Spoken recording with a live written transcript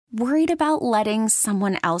Worried about letting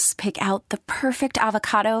someone else pick out the perfect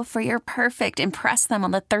avocado for your perfect impress them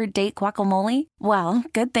on the third date guacamole? Well,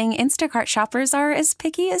 good thing Instacart shoppers are as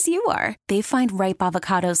picky as you are. They find ripe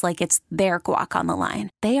avocados like it's their guac on the line.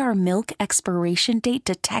 They are milk expiration date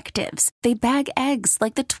detectives. They bag eggs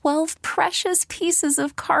like the 12 precious pieces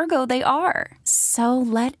of cargo they are. So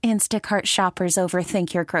let Instacart shoppers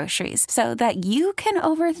overthink your groceries so that you can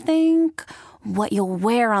overthink what you'll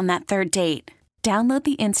wear on that third date. Download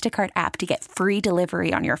the Instacart app to get free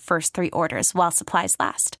delivery on your first 3 orders while supplies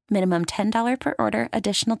last. Minimum $10 per order.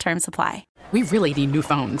 Additional terms apply. We really need new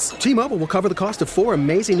phones. T-Mobile will cover the cost of 4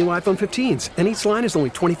 amazing new iPhone 15s, and each line is only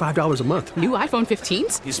 $25 a month. New iPhone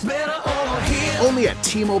 15s? It's better over here. Only at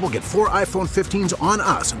T-Mobile, get 4 iPhone 15s on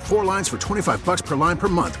us and 4 lines for $25 per line per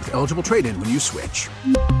month with eligible trade-in when you switch.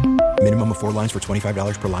 Minimum of 4 lines for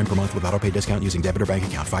 $25 per line per month with autopay discount using debit or bank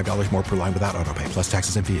account. $5 more per line without autopay, plus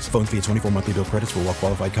taxes and fees. Phone fee at 24 monthly bill credits for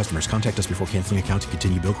well-qualified customers. Contact us before canceling account to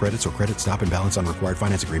continue bill credits or credit stop and balance on required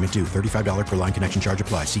finance agreement due. $35 per line connection charge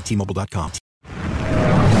applies. See T-Mobile.com.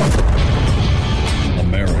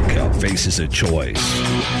 America faces a choice.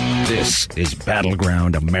 This is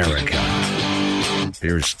Battleground America.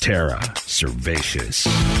 Here's Tara Servatius.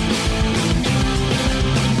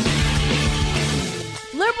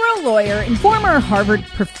 Liberal lawyer and former Harvard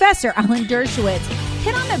professor Alan Dershowitz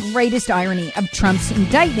hit on the greatest irony of Trump's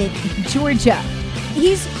indictment in Georgia.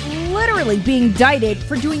 He's literally being indicted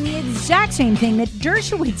for doing the exact same thing that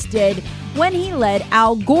Dershowitz did when he led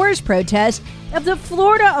Al Gore's protest of the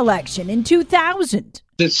Florida election in 2000.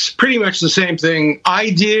 It's pretty much the same thing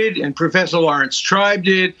I did and Professor Lawrence Tribe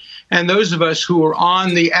did, and those of us who were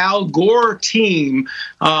on the Al Gore team.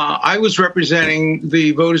 I was representing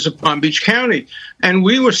the voters of Palm Beach County, and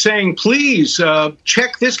we were saying, please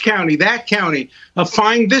check this county, that county,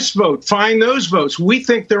 find this vote, find those votes. We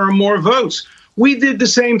think there are more votes. We did the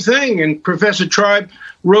same thing, and Professor Tribe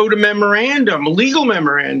wrote a memorandum, a legal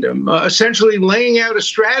memorandum, essentially laying out a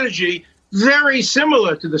strategy very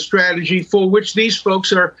similar to the strategy for which these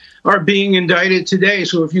folks are being indicted today.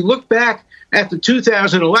 So if you look back at the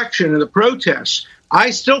 2000 election and the protests,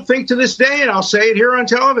 I still think to this day, and I'll say it here on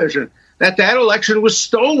television, that election was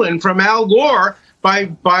stolen from Al Gore by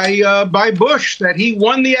Bush, that he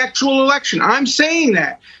won the actual election. I'm saying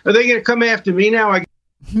that. Are they going to come after me now?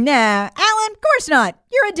 Nah, Alan, of course not.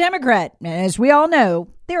 You're a Democrat. As we all know,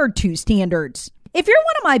 there are 2 standards. If you're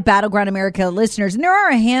one of my Battleground America listeners, and there are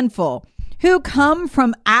a handful who come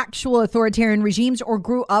from actual authoritarian regimes or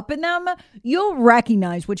grew up in them, you'll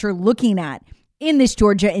recognize what you're looking at in this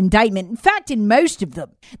Georgia indictment. In fact, in most of them,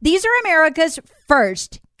 these are America's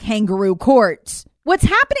first kangaroo courts. What's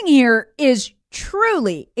happening here is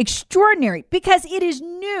truly extraordinary because it is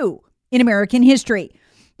new in American history.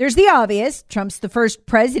 There's the obvious. Trump's the first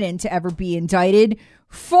president to ever be indicted,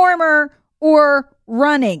 former or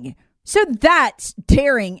running. So that's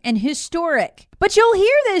daring and historic. But you'll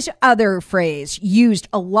hear this other phrase used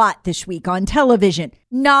a lot this week on television: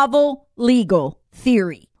 novel legal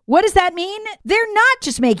theory. What does that mean? They're not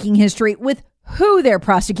just making history with who they're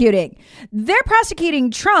prosecuting. They're prosecuting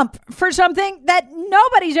Trump for something that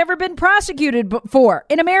nobody's ever been prosecuted for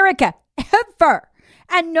in America, ever.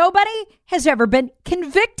 And nobody has ever been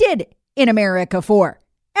convicted in America for,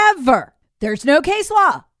 ever. There's no case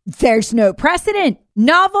law. There's no precedent.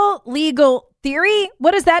 Novel legal theory.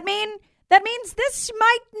 What does that mean? That means this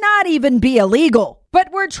might not even be illegal.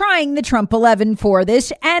 But we're trying the Trump 11 for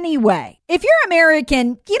this anyway. If you're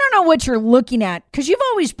American, you don't know what you're looking at because you've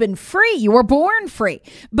always been free. You were born free.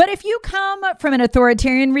 But if you come from an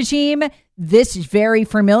authoritarian regime, this is very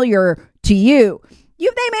familiar to you.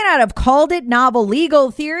 They may not have called it novel legal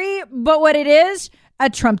theory, but what it is, a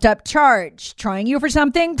trumped up charge, trying you for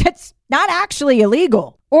something that's not actually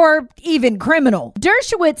illegal or even criminal.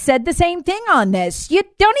 Dershowitz said the same thing on this. You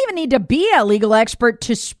don't even need to be a legal expert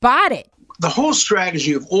to spot it. The whole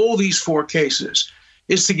strategy of all these 4 cases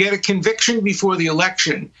is to get a conviction before the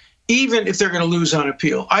election, even if they're going to lose on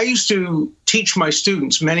appeal. I used to teach my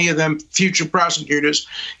students, many of them future prosecutors,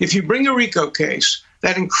 if you bring a RICO case,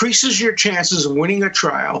 that increases your chances of winning a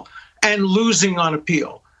trial and losing on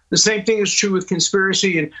appeal. The same thing is true with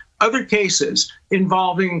conspiracy and other cases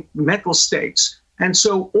involving mental states. And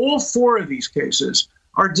so all 4 of these cases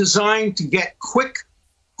are designed to get quick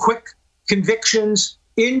convictions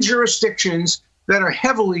in jurisdictions that are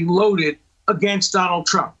heavily loaded against Donald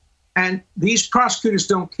Trump. And these prosecutors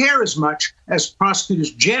don't care as much as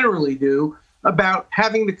prosecutors generally do about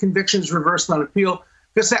having the convictions reversed on appeal,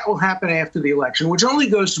 because that will happen after the election, which only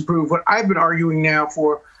goes to prove what I've been arguing now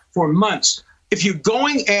for months. If you're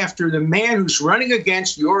going after the man who's running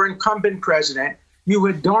against your incumbent president, you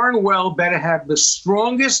had darn well better have the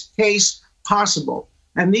strongest case possible.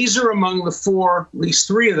 And these are among the four, at least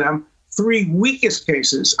three of them, three weakest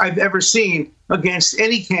cases I've ever seen against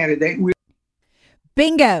any candidate.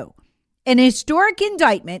 Bingo. An historic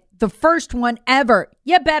indictment, the first one ever.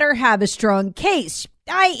 You better have a strong case,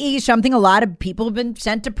 i.e. something a lot of people have been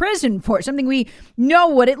sent to prison for, something we know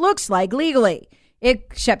what it looks like legally,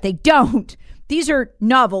 except they don't. These are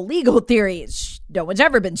novel legal theories. No one's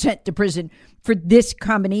ever been sent to prison for this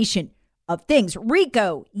combination of things.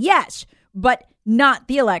 RICO, yes, but not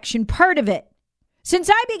the election part of it. Since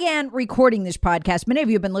I began recording this podcast, many of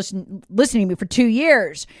you have been listening to me for 2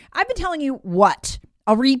 years. I've been telling you what?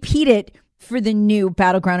 I'll repeat it for the new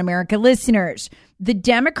Battleground America listeners. The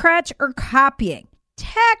Democrats are copying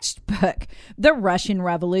textbook the Russian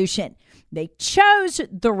Revolution. They chose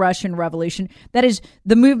the Russian Revolution, that is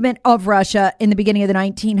the movement of Russia in the beginning of the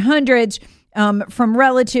 1900s, from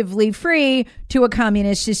relatively free to a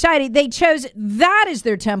communist society. They chose that as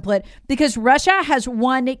their template because Russia has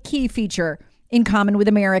one key feature in common with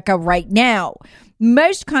America right now.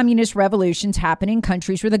 Most communist revolutions happen in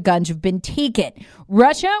countries where the guns have been taken.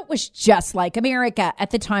 Russia was just like America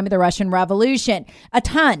at the time of the Russian Revolution. A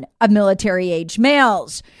ton of military-age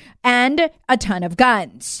males and a ton of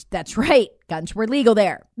guns. That's right. Guns were legal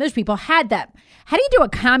there. Most people had them. How do you do a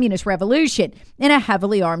communist revolution in a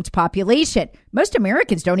heavily armed population? Most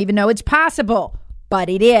Americans don't even know it's possible. But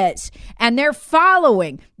it is. And they're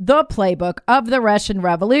following the playbook of the Russian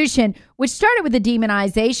Revolution, which started with the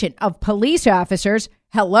demonization of police officers.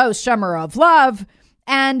 Hello, summer of love.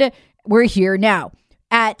 And we're here now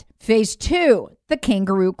at phase 2, the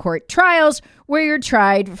kangaroo court trials, where you're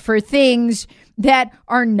tried for things that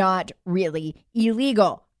are not really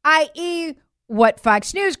illegal, i.e. what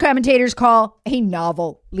Fox News commentators call a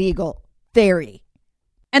novel legal theory.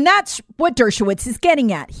 And that's what Dershowitz is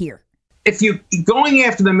getting at here. If you're going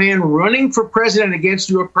after the man running for president against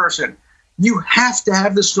your person, you have to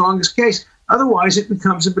have the strongest case. Otherwise, it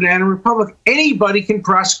becomes a banana republic. Anybody can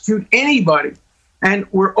prosecute anybody. And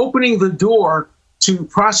we're opening the door to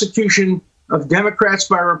prosecution of Democrats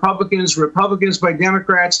by Republicans, Republicans by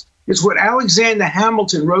Democrats. It's what Alexander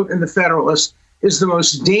Hamilton wrote in The Federalist is the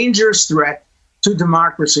most dangerous threat to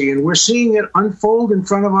democracy. And we're seeing it unfold in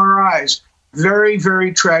front of our eyes. Very,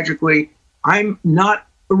 very tragically. I'm not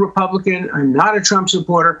a Republican. I'm not a Trump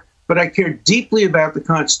supporter, but I care deeply about the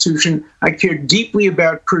Constitution. I care deeply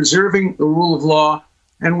about preserving the rule of law,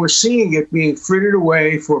 and we're seeing it being frittered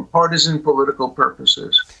away for partisan political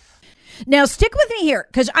purposes. Now, stick with me here,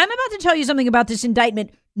 because I'm about to tell you something about this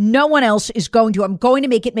indictment no one else is going to. I'm going to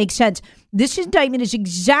make it make sense. This indictment is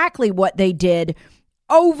exactly what they did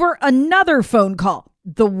over another phone call,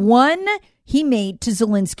 the one he made to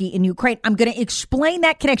Zelensky in Ukraine. I'm going to explain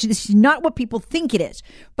that connection. This is not what people think it is.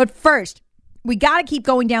 But first, we got to keep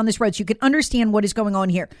going down this road so you can understand what is going on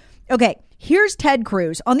here. Okay, here's Ted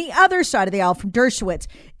Cruz on the other side of the aisle from Dershowitz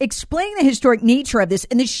explaining the historic nature of this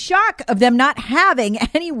and the shock of them not having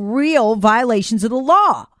any real violations of the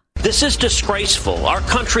law. This is disgraceful. Our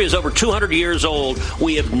country is over 200 years old.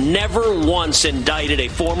 We have never once indicted a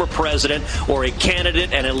former president or a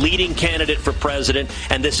candidate and a leading candidate for president.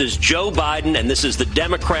 And this is Joe Biden and this is the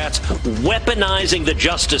Democrats weaponizing the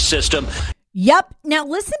justice system. Yep. Now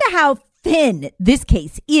listen to how thin this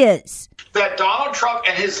case is. That Donald Trump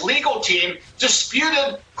and his legal team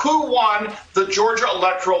disputed who won the Georgia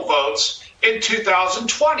electoral votes in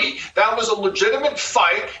 2020. That was a legitimate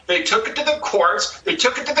fight. They took it to the courts. They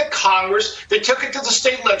took it to the Congress. They took it to the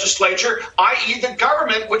state legislature, i.e. the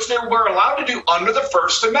government, which they were allowed to do under the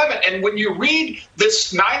First Amendment. And when you read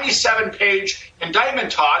this 97-page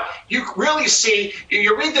indictment, Todd, you really see,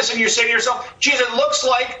 you read this and you say to yourself, geez, it looks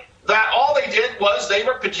like that all they did was they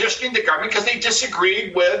were petitioning the government because they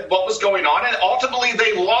disagreed with what was going on. And ultimately,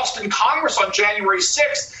 they lost in Congress on January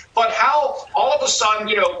 6th. But how all of a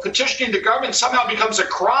sudden, petitioning the government somehow becomes a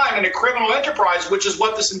crime and a criminal enterprise, which is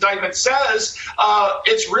what this indictment says,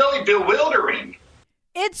 it's really bewildering.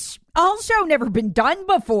 It's also never been done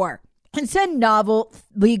before. It's a novel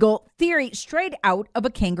legal theory straight out of a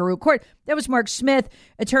kangaroo court. That was Mark Smith,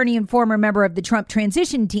 attorney and former member of the Trump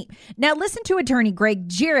transition team. Now listen to attorney Greg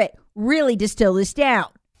Jarrett really distill this down.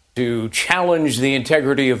 To challenge the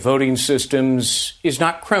integrity of voting systems is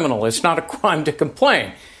not criminal. It's not a crime to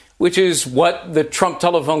complain, which is what the Trump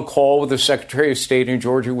telephone call with the Secretary of State in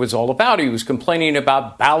Georgia was all about. He was complaining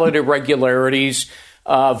about ballot irregularities,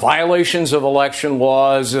 violations of election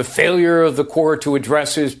laws, a failure of the court to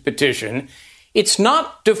address his petition. It's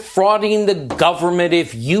not defrauding the government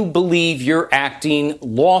if you believe you're acting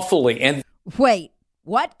lawfully. And wait,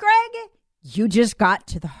 what, Greg? You just got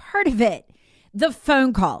to the heart of it. The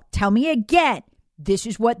phone call. Tell me again. This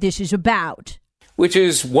is what this is about. Which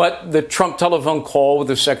is what the Trump telephone call with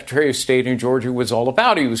the Secretary of State in Georgia was all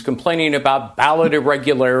about. He was complaining about ballot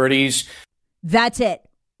irregularities. That's it.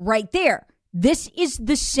 Right there. This is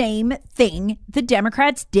the same thing the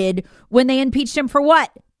Democrats did when they impeached him for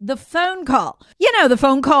what? The phone call. You know, the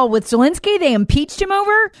phone call with Zelensky, they impeached him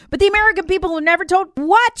over. But the American people were never told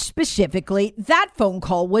what specifically that phone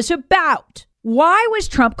call was about. Why was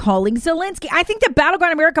Trump calling Zelensky? I think the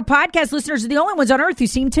Battleground America podcast listeners are the only ones on earth who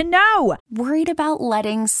seem to know. Worried about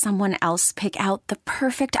letting someone else pick out the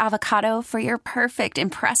perfect avocado for your perfect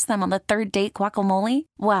impress them on the third date guacamole?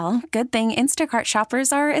 Well, good thing Instacart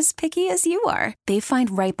shoppers are as picky as you are. They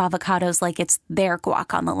find ripe avocados like it's their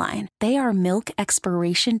guac on the line. They are milk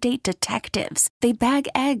expiration date detectives. They bag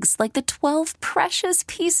eggs like the 12 precious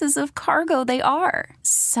pieces of cargo they are.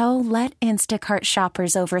 So let Instacart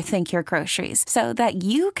shoppers overthink your groceries so that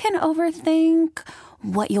you can overthink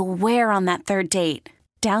what you'll wear on that third date.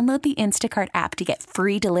 Download the Instacart app to get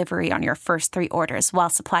free delivery on your first 3 orders while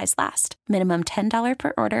supplies last. Minimum $10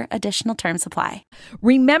 per order. Additional terms apply.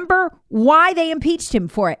 Remember why they impeached him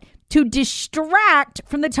for it. To distract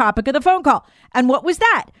from the topic of the phone call. And what was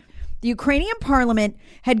that? The Ukrainian parliament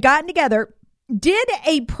had gotten together, did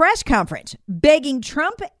a press conference begging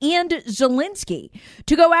Trump and Zelensky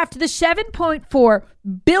to go after the $7.4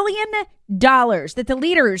 billion that the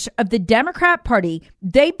leaders of the Democrat Party,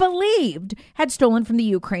 they believed, had stolen from the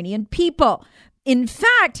Ukrainian people. In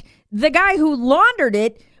fact, the guy who laundered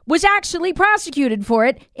it was actually prosecuted for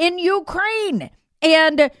it in Ukraine.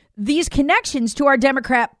 And these connections to our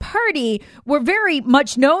Democrat Party were very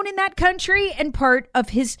much known in that country and part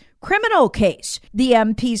of his criminal case. The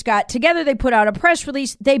MPs got together. They put out a press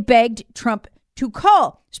release. They begged Trump to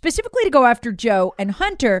call, specifically to go after Joe and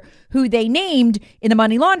Hunter, who they named in the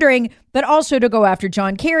money laundering, but also to go after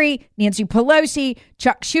John Kerry, Nancy Pelosi,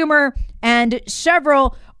 Chuck Schumer, and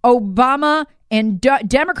several Obama and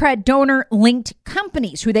Democrat donor-linked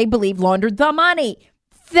companies who they believe laundered the money.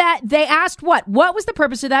 That they asked what? What was the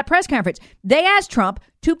purpose of that press conference? They asked Trump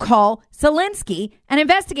to call Zelensky and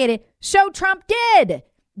investigate it. So Trump did.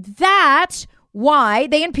 That's why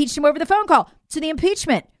they impeached him over the phone call. So the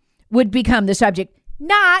impeachment would become the subject,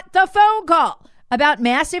 not the phone call about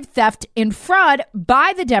massive theft and fraud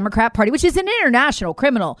by the Democrat Party, which is an international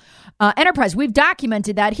criminal enterprise. We've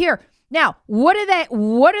documented that here. Now, what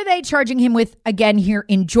are they charging him with again here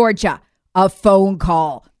in Georgia? A phone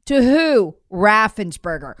call. To who?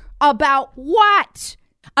 Raffensperger. About what?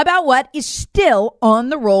 About what is still on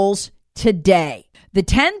the rolls today. The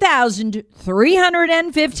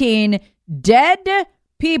 10,315 dead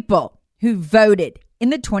people who voted in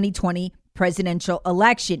the 2020 presidential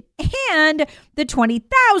election and the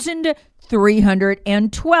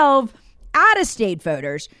 20,312 out-of-state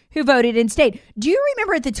voters who voted in state. Do you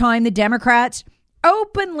remember at the time the Democrats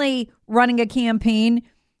openly running a campaign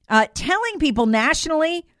telling people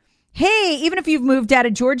nationally, hey, even if you've moved out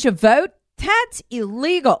of Georgia, vote? That's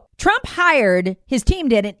illegal. Trump hired, his team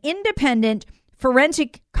did, an independent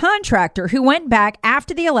forensic contractor who went back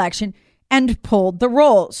after the election and pulled the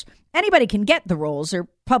rolls. Anybody can get the rolls or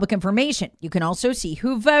public information. You can also see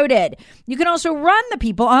who voted. You can also run the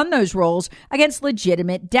people on those rolls against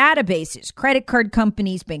legitimate databases. Credit card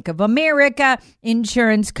companies, Bank of America,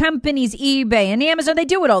 insurance companies, eBay, and Amazon. They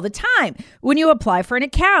do it all the time when you apply for an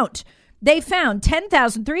account. They found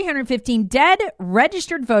 10,315 dead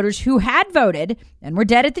registered voters who had voted and were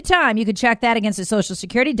dead at the time. You could check that against the Social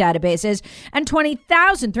Security databases. And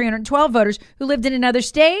 20,312 voters who lived in another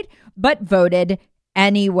state but voted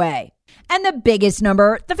anyway. And the biggest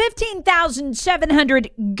number, the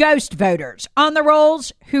 15,700 ghost voters on the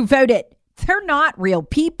rolls who voted. They're not real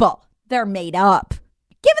people. They're made up.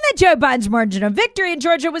 Given that Joe Biden's margin of victory in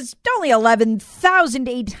Georgia was only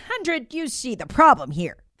 11,800, you see the problem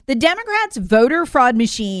here. The Democrats' voter fraud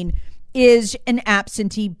machine is an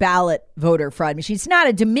absentee ballot voter fraud machine. It's not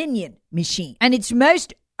a Dominion machine. And it's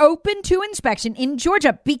most open to inspection in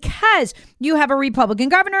Georgia because you have a Republican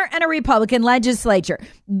governor and a Republican legislature.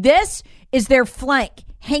 This is their flank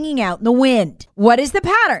hanging out in the wind. What is the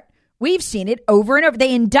pattern? We've seen it over and over.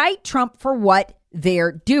 They indict Trump for what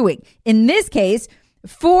they're doing. In this case,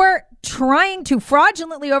 for trying to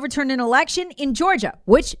fraudulently overturn an election in Georgia,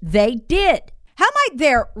 which they did. How might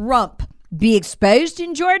their rump be exposed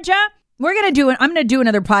in Georgia? I'm going to do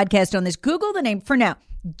another podcast on this. Google the name for now.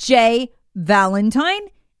 Jay Valentine,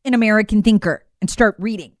 an American thinker, and start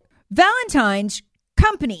reading. Valentine's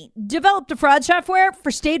company developed a fraud software for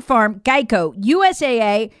State Farm, Geico,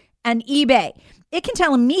 USAA, and eBay. It can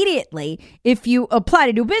tell immediately if you apply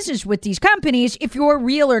to do business with these companies, if you're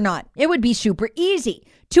real or not. It would be super easy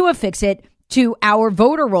to affix it to our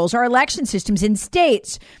voter rolls, our election systems in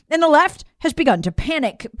states. And the left has begun to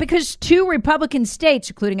panic because 2 Republican states,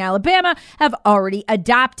 including Alabama, have already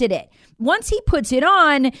adopted it. Once he puts it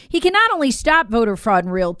on, he can not only stop voter fraud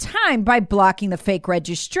in real time by blocking the fake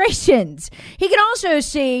registrations, he can also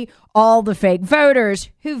see all the fake voters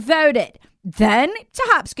who voted. Then it's a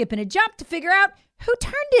hop, skip, and a jump to figure out who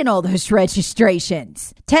turned in all those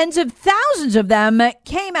registrations. Tens of thousands of them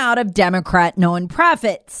came out of Democrat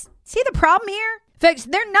nonprofits. See the problem here? Folks,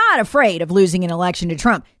 they're not afraid of losing an election to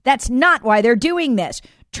Trump. That's not why they're doing this.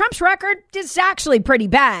 Trump's record is actually pretty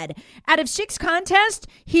bad. Out of 6 contests,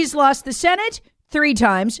 he's lost the Senate 3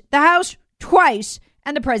 times, the House twice,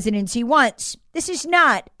 and the presidency once. This is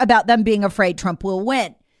not about them being afraid Trump will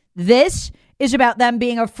win. This is about them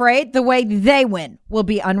being afraid the way they win will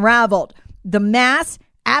be unraveled. The mass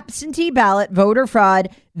absentee ballot voter fraud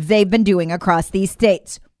they've been doing across these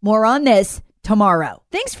states. More on this tomorrow.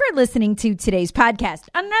 Thanks for listening to today's podcast.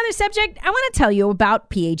 On another subject, I want to tell you about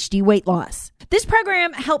PhD weight loss. This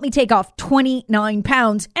program helped me take off 29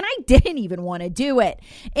 pounds, and I didn't even want to do it.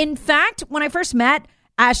 In fact, when I first met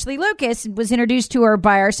Ashley Lucas, was introduced to her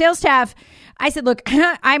by our sales staff, I said, look,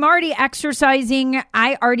 I'm already exercising.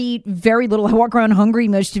 I already eat very little. I walk around hungry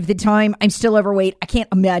most of the time. I'm still overweight. I can't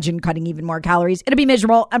imagine cutting even more calories. It'll be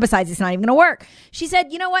miserable. And besides, it's not even going to work. She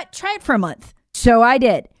said, you know what? Try it for a month. So I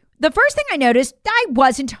did. The first thing I noticed, I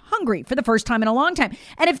wasn't hungry for the first time in a long time.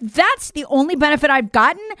 And if that's the only benefit I've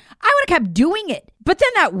gotten, I would have kept doing it. But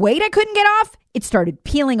then that weight I couldn't get off, it started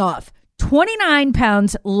peeling off. 29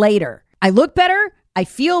 pounds later, I look better, I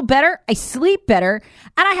feel better, I sleep better,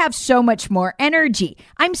 and I have so much more energy.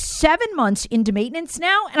 I'm 7 months into maintenance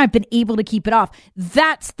now, and I've been able to keep it off.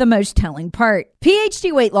 That's the most telling part.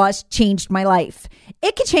 PhD weight loss changed my life.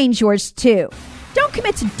 It could change yours too. Don't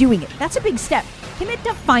commit to doing it. That's a big step. Commit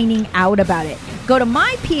to finding out about it. Go to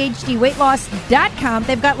myphdweightloss.com.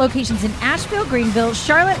 They've got locations in Asheville, Greenville,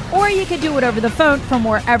 Charlotte, or you can do it over the phone from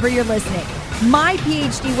wherever you're listening.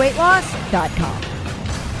 myphdweightloss.com.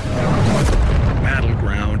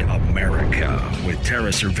 Battleground America with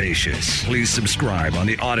Tara Servatius. Please subscribe on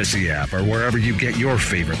the Odyssey app or wherever you get your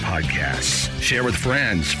favorite podcasts. Share with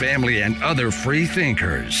friends, family, and other free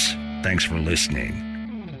thinkers. Thanks for listening.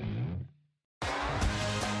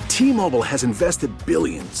 T-Mobile has invested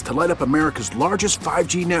billions to light up America's largest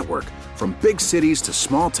 5G network, from big cities to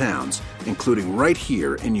small towns, including right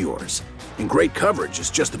here in yours. And great coverage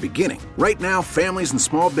is just the beginning. Right now, families and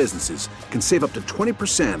small businesses can save up to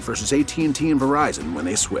 20% versus AT&T and Verizon when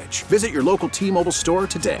they switch. Visit your local T-Mobile store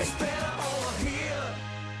today.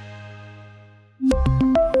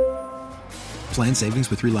 Plan savings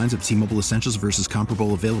with 3 lines of T-Mobile Essentials versus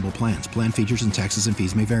comparable available plans. Plan features and taxes and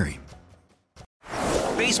fees may vary.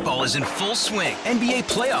 Baseball is in full swing. NBA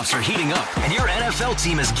playoffs are heating up, and your NFL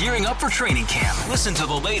team is gearing up for training camp. Listen to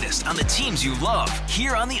the latest on the teams you love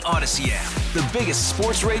here on the Odyssey app. The biggest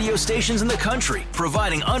sports radio stations in the country,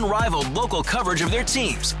 providing unrivaled local coverage of their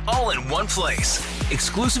teams, all in one place.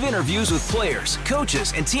 Exclusive interviews with players,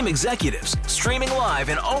 coaches, and team executives, streaming live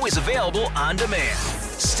and always available on demand.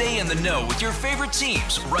 Stay in the know with your favorite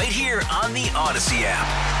teams right here on the Odyssey app.